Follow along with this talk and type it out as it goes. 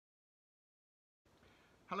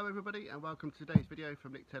Hello everybody and welcome to today's video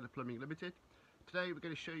from Nick Taylor Plumbing Limited. Today we're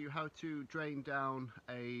going to show you how to drain down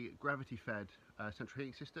a gravity fed central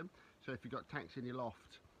heating system. So if you've got tanks in your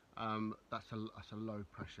loft, that's a low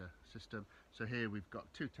pressure system. So here we've got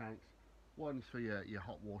two tanks, one's for your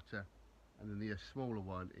hot water and then the smaller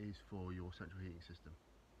one is for your central heating system.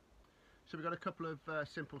 So we've got a couple of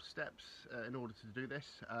simple steps in order to do this.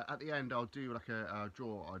 At the end I'll do like I'll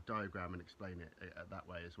draw a diagram and explain it that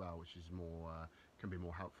way as well, which is more can be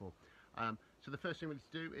more helpful. So the first thing we need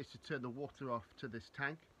to do is to turn the water off to this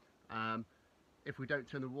tank. If we don't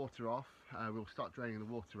turn the water off, we'll start draining the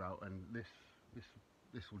water out, and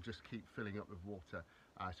this will just keep filling up with water.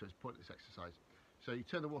 So it's a pointless exercise. So you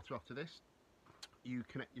turn the water off to this. You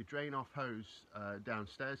connect your drain off hose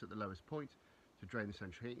downstairs at the lowest point to drain the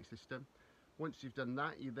central heating system. Once you've done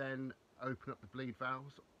that, you then open up the bleed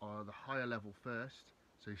valves on the higher level first.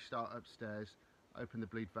 So you start upstairs, open the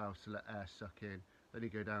bleed valves to let air suck in, then you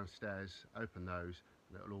go downstairs, open those,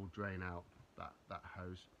 and it'll all drain out that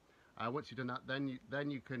hose. Once you've done that,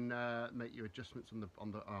 then you can make your adjustments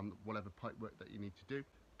on whatever pipe work that you need to do.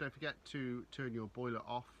 Don't forget to turn your boiler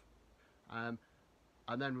off, and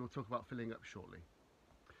then we'll talk about filling up shortly.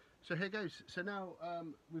 So here goes. So now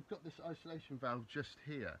we've got this isolation valve just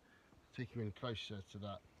here. Take you in closer to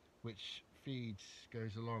that, which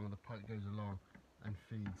goes along, and the pipe goes along and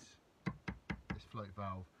feeds this float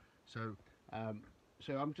valve. So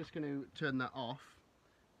so I'm just going to turn that off,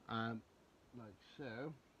 like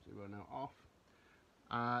so. So we're now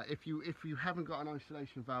off. If you haven't got an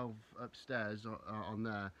isolation valve upstairs on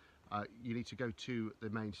there, you need to go to the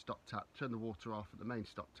main stop tap, turn the water off at the main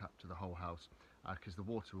stop tap to the whole house, because the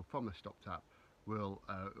water from the stop tap will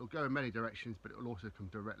it'll go in many directions, but it will also come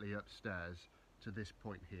directly upstairs to this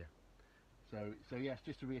point here. So yes,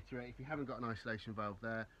 just to reiterate, if you haven't got an isolation valve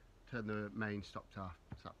there, turn the main stop tap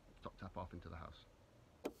off into the house.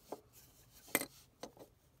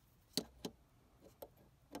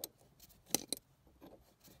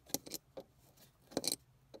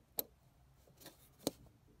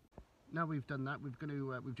 Now we've done that,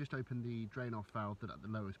 we've just opened the drain off valve that at the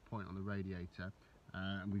lowest point on the radiator,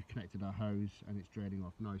 and we've connected our hose, and it's draining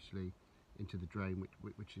off nicely into the drain,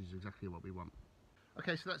 which is exactly what we want.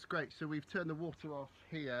 Okay, so that's great. So we've turned the water off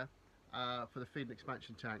here for the feed and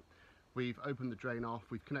expansion tank. We've opened the drain off,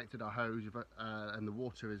 we've connected our hose, and the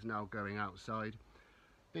water is now going outside.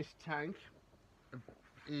 This tank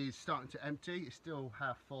is starting to empty. It's still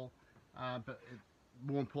half full, but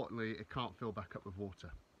more importantly, it can't fill back up with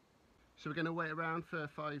water. So we're going to wait around for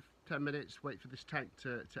 5-10 minutes, wait for this tank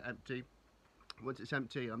to empty. Once it's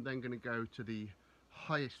empty, I'm then going to go to the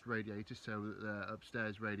highest radiator, so the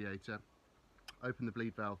upstairs radiator, open the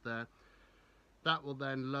bleed valve there. That will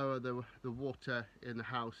then lower the water in the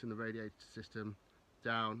house, in the radiator system,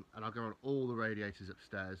 down, and I'll go on all the radiators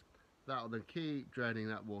upstairs. That will then keep draining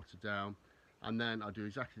that water down, and then I'll do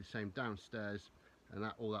exactly the same downstairs, and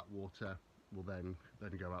all that water will then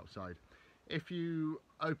go outside. If you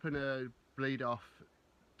open a bleed off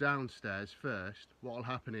downstairs first, what will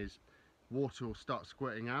happen is water will start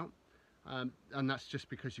squirting out, and that's just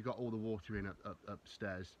because you've got all the water in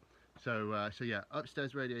upstairs. So yeah,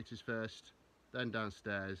 upstairs radiators first, then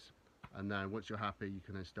downstairs, and then once you're happy, you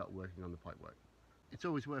can then start working on the pipe work. It's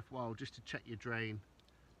always worthwhile just to check your drain.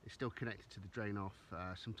 It's still connected to the drain off.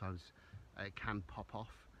 Sometimes it can pop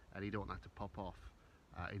off, and you don't want that to pop off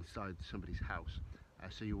inside somebody's house.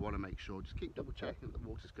 So you want to make sure, just keep double checking that the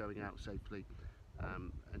water's going out safely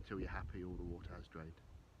until you're happy all the water has drained.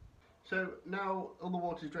 So now all the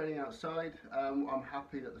water is draining outside. I'm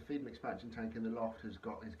happy that the feed and expansion tank in the loft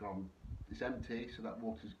it's empty, so that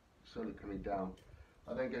water's slowly coming down.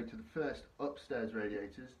 I then go to the first upstairs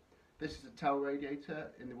radiators. This is a towel radiator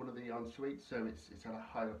in one of the en-suites, so it's at a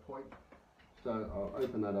higher point. So I'll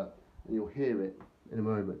open that up, and you'll hear it in a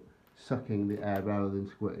moment sucking the air rather than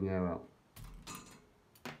squirting air out.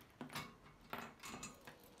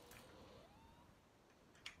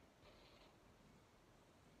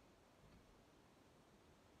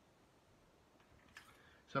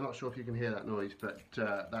 So I'm not sure if you can hear that noise, but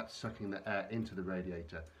that's sucking the air into the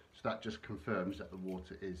radiator. So that just confirms that the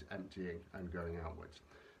water is emptying and going outwards.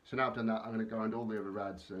 So now I've done that, I'm going to go around all the other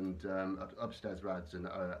rads and upstairs rads and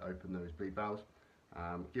open those bleed valves.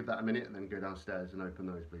 Give that a minute and then go downstairs and open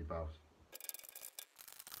those bleed valves.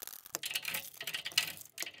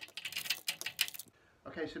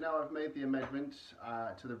 Okay, so now I've made the amendments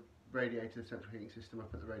to the radiator, the central heating system. I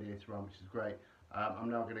put the radiator on, which is great. I'm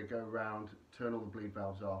now going to go around, turn all the bleed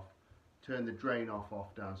valves off, turn the drain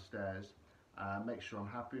off downstairs, make sure I'm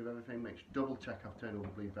happy with everything, double check I've turned all the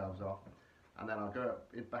bleed valves off, and then I'll go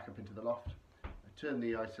back up into the loft, turn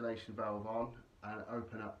the isolation valve on, and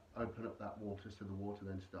open up that water so the water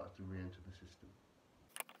then starts to re-enter the system.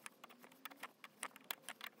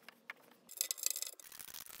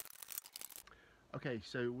 Okay,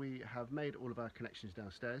 so we have made all of our connections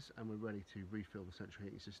downstairs and we're ready to refill the central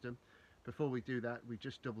heating system. Before we do that, we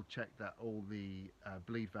just double check that all the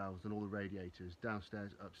bleed valves and all the radiators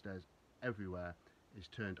downstairs, upstairs, everywhere is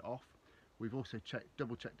turned off. We've also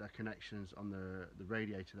double checked our connections on the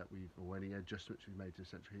radiator or any adjustments we've made to the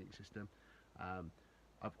central heating system.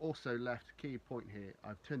 I've also left, key point here,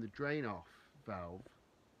 I've turned the drain off valve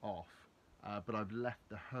off, but I've left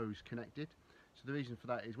the hose connected. So the reason for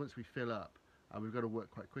that is once we fill up, we've got to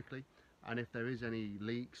work quite quickly, and if there is any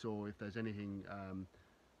leaks or if there's anything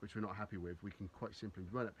which we're not happy with, we can quite simply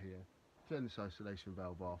run up here, turn this isolation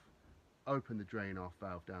valve off, open the drain off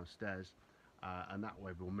valve downstairs, and that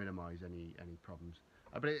way we'll minimise any problems.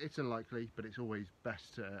 But it's unlikely, but it's always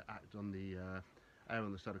best to act on the err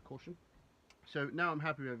on the side of caution. So now I'm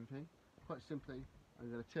happy with everything. Quite simply, I'm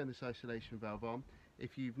going to turn this isolation valve on.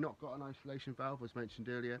 If you've not got an isolation valve, as mentioned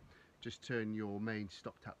earlier, just turn your main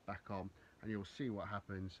stop tap back on and you'll see what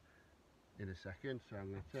happens in a second. So I'm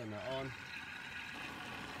going to turn that on.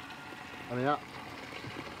 I mean,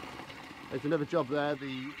 there's another job there.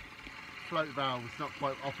 The float valve is not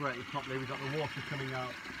quite operating properly. We've got the water coming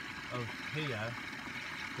out of here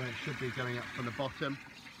when it should be going up from the bottom,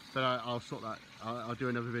 but I'll sort that. I'll do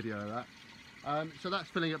another video of that. So that's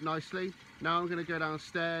filling up nicely. Now I'm going to go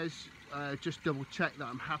downstairs, just double check that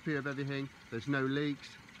I'm happy with everything, there's no leaks.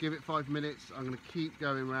 Give it 5 minutes. I'm going to keep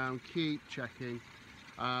going around, keep checking.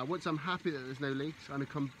 Once I'm happy that there's no leaks, I'm going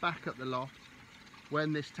to come back up the loft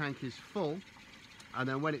when this tank is full, and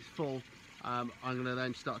then when it's full, I'm going to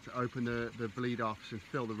then start to open the bleed offs and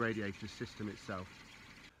fill the radiator system itself.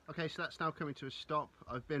 Okay, so that's now coming to a stop.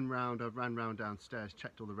 I've ran round downstairs,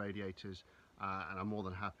 checked all the radiators, and I'm more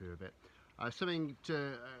than happy with it. Something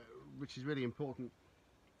which is really important,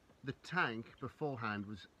 the tank beforehand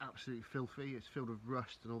was absolutely filthy. It's filled with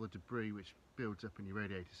rust and all the debris which builds up in your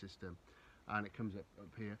radiator system, and it comes up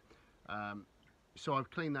here. So I've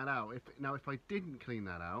cleaned that out. If I didn't clean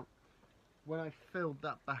that out, when I filled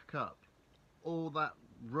that back up, all that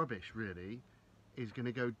rubbish really is going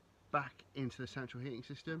to go back into the central heating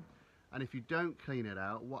system, and if you don't clean it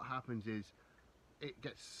out, what happens is it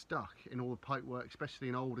gets stuck in all the pipework, especially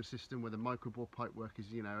an older system where the microbore pipework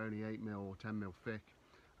is, you know, only 8mm or 10mm thick.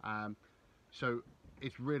 So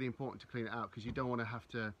it's really important to clean it out, because you don't want to have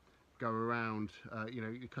to go around, you know,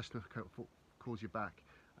 your customer calls you back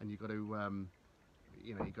and you've got to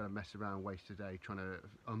you know, you've got to mess around, waste a day trying to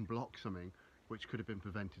unblock something which could have been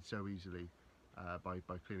prevented so easily by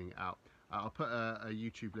cleaning it out. I'll put a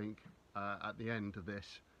YouTube link at the end of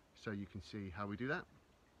this so you can see how we do that.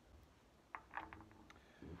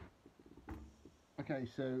 Okay,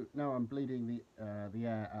 so now I'm bleeding the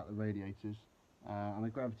air out the radiators. On a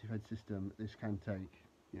gravity fed system, this can take,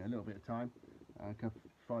 you know, a little bit of time,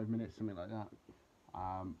 5 minutes, something like that.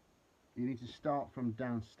 You need to start from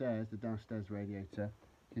downstairs, the downstairs radiator.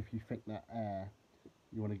 If you think that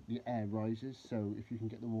the air rises, so if you can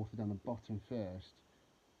get the water down the bottom first,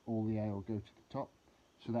 all the air will go to the top,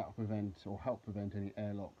 so that will prevent or help prevent any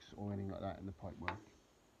airlocks or anything like that in the pipework.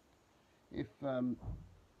 If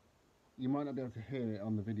you might not be able to hear it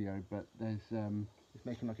on the video, but there's it's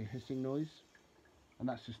making like a hissing noise, and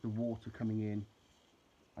that's just the water coming in.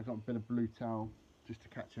 I've got a bit of blue towel just to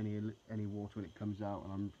catch any water when it comes out,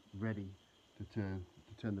 and I'm ready to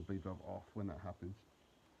turn the bleed valve off when that happens.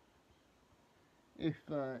 If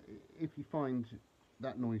you find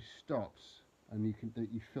that noise stops and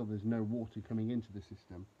you feel there's no water coming into the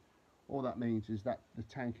system, all that means is that the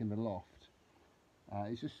tank in the loft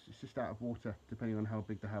it's just out of water, depending on how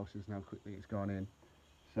big the house is and how quickly it's gone in.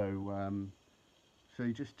 So so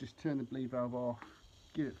you just turn the bleed valve off,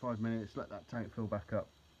 give it 5 minutes, let that tank fill back up,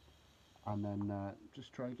 and then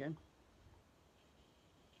just try again.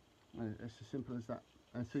 It's as simple as that.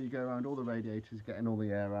 And so you go around all the radiators, getting all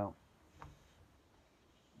the air out.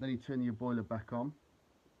 Then you turn your boiler back on.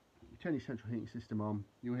 You turn your central heating system on.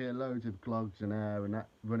 You'll hear loads of glugs and air and that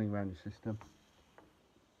running around your system,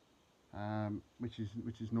 which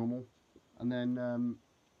is normal. And then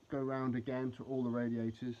go around again to all the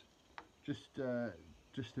radiators, just to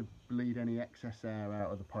bleed any excess air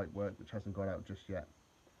out of the pipework which hasn't got out just yet.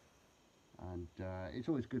 And it's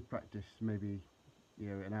always good practice, maybe, you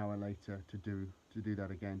know, an hour later to do that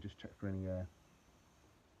again. Just check for any air.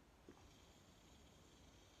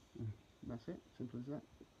 That's it, simple as that.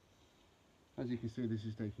 As you can see, this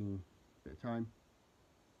is taking a bit of time.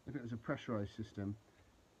 If it was a pressurized system,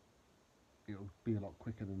 it'll be a lot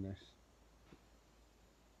quicker than this,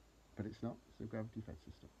 but it's not. It's a gravity fed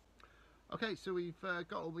system. Okay, so we've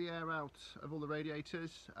got all the air out of all the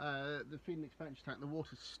radiators. The feed and expansion tank, the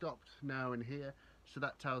water's stopped now in here, so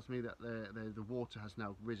that tells me that the water has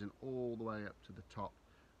now risen all the way up to the top,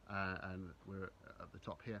 and we're at the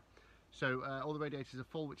top here. So all the radiators are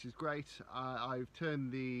full, which is great. I've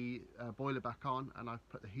turned the boiler back on and I've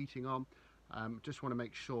put the heating on. Just want to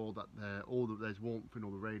make sure that there's warmth in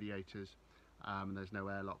all the radiators, and there's no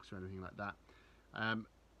airlocks or anything like that.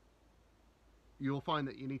 You'll find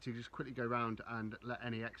that you need to just quickly go around and let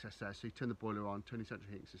any excess there. So you turn the boiler on, turn your central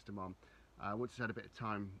heating system on. Once it's had a bit of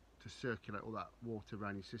time to circulate all that water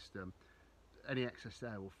around your system, any excess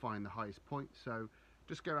there will find the highest point. So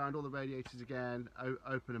just go around all the radiators again,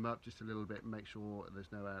 open them up just a little bit, and make sure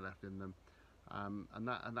there's no air left in them, and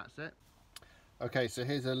that's it. Okay, so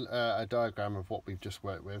here's a diagram of what we've just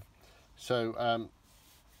worked with. So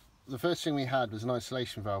the first thing we had was an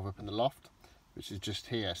isolation valve up in the loft, which is just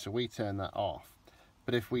here, so we turn that off.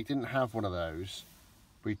 But if we didn't have one of those,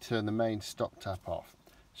 we turn the main stop tap off.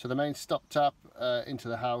 So the main stop tap into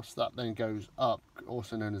the house, that then goes up,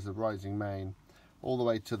 also known as the rising main, all the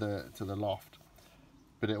way to the loft.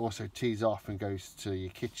 But it also tees off and goes to your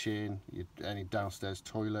kitchen, any downstairs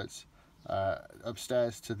toilets,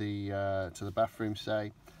 upstairs to the bathroom,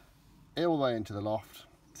 say, all the way into the loft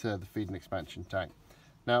to the feed and expansion tank.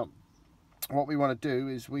 Now, what we want to do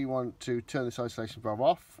is we want to turn this isolation valve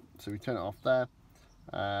off, so we turn it off there.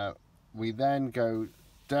 We then go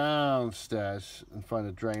downstairs and find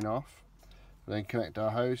a drain off, then connect our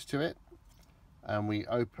hose to it, and we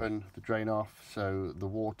open the drain off so the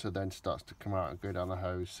water then starts to come out and go down the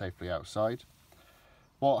hose safely outside.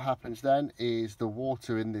 What happens then is the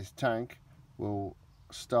water in this tank will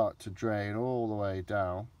start to drain all the way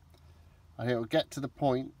down, and it will get to the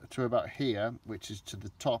point to about here, which is to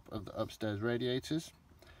the top of the upstairs radiators.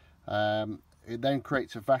 It then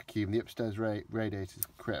creates a vacuum. The upstairs radiators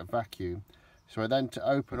create a vacuum. So then to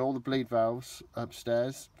open all the bleed valves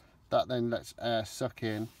upstairs, that then lets air suck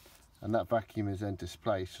in, and that vacuum is then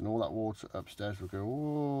displaced, and all that water upstairs will go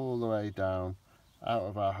all the way down out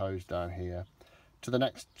of our hose down here to the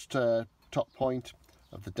next top point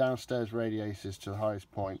of the downstairs radiators to the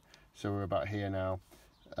highest point. So we're about here now.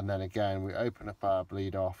 And then again we open up our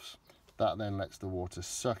bleed offs, that then lets the water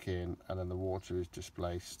suck in, and then the water is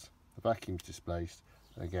displaced, the vacuum is displaced,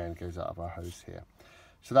 and again it goes out of our hose here.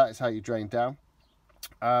 So that is how you drain down.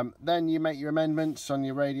 Then you make your amendments on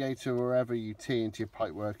your radiator wherever you tee into your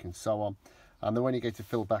pipe work and so on, and then when you go to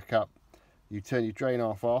fill back up, you turn your drain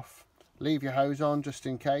off, leave your hose on just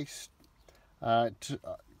in case,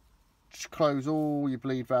 close all your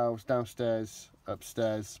bleed valves downstairs,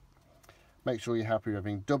 upstairs. Make sure you're happy with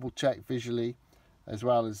everything. Double check visually, as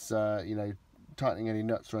well as you know, tightening any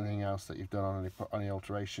nuts or anything else that you've done on any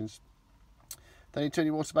alterations. Then you turn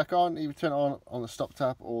your water back on. Either turn it on the stop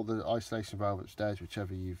tap or the isolation valve upstairs,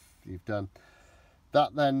 whichever you've done.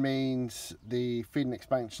 That then means the feed and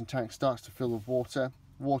expansion tank starts to fill with water.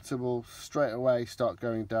 Water will straight away start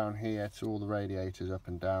going down here to all the radiators up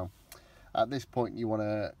and down. At this point you want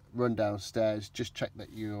to run downstairs, just check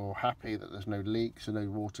that you're happy that there's no leaks and no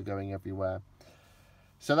water going everywhere.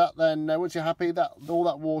 So that then, once you're happy, that all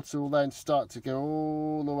that water will then start to go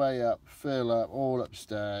all the way up, fill up, all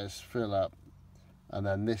upstairs, fill up, and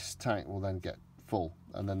then this tank will then get full,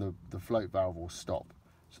 and then the float valve will stop.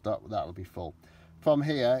 So that will be full. From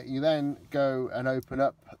here, you then go and open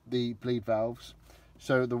up the bleed valves.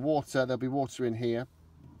 So the water, there'll be water in here.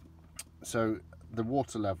 So the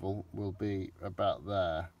water level will be about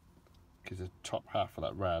there, because the top half of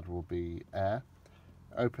that rad will be air.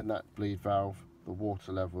 Open that bleed valve, the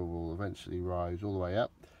water level will eventually rise all the way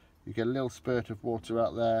up. You get a little spurt of water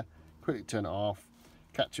out there, quickly turn it off,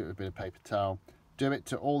 catch it with a bit of paper towel. Do it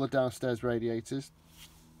to all the downstairs radiators,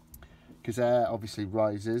 because air obviously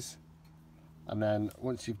rises. And then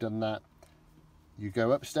once you've done that, you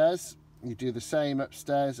go upstairs, you do the same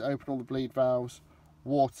upstairs, open all the bleed valves,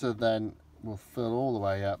 water then will fill all the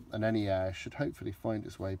way up, and any air should hopefully find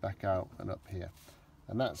its way back out and up here.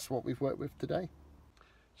 And that's what we've worked with today.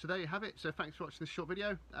 So there you have it. So thanks for watching this short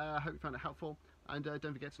video. I hope you found it helpful, and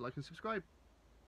don't forget to like and subscribe.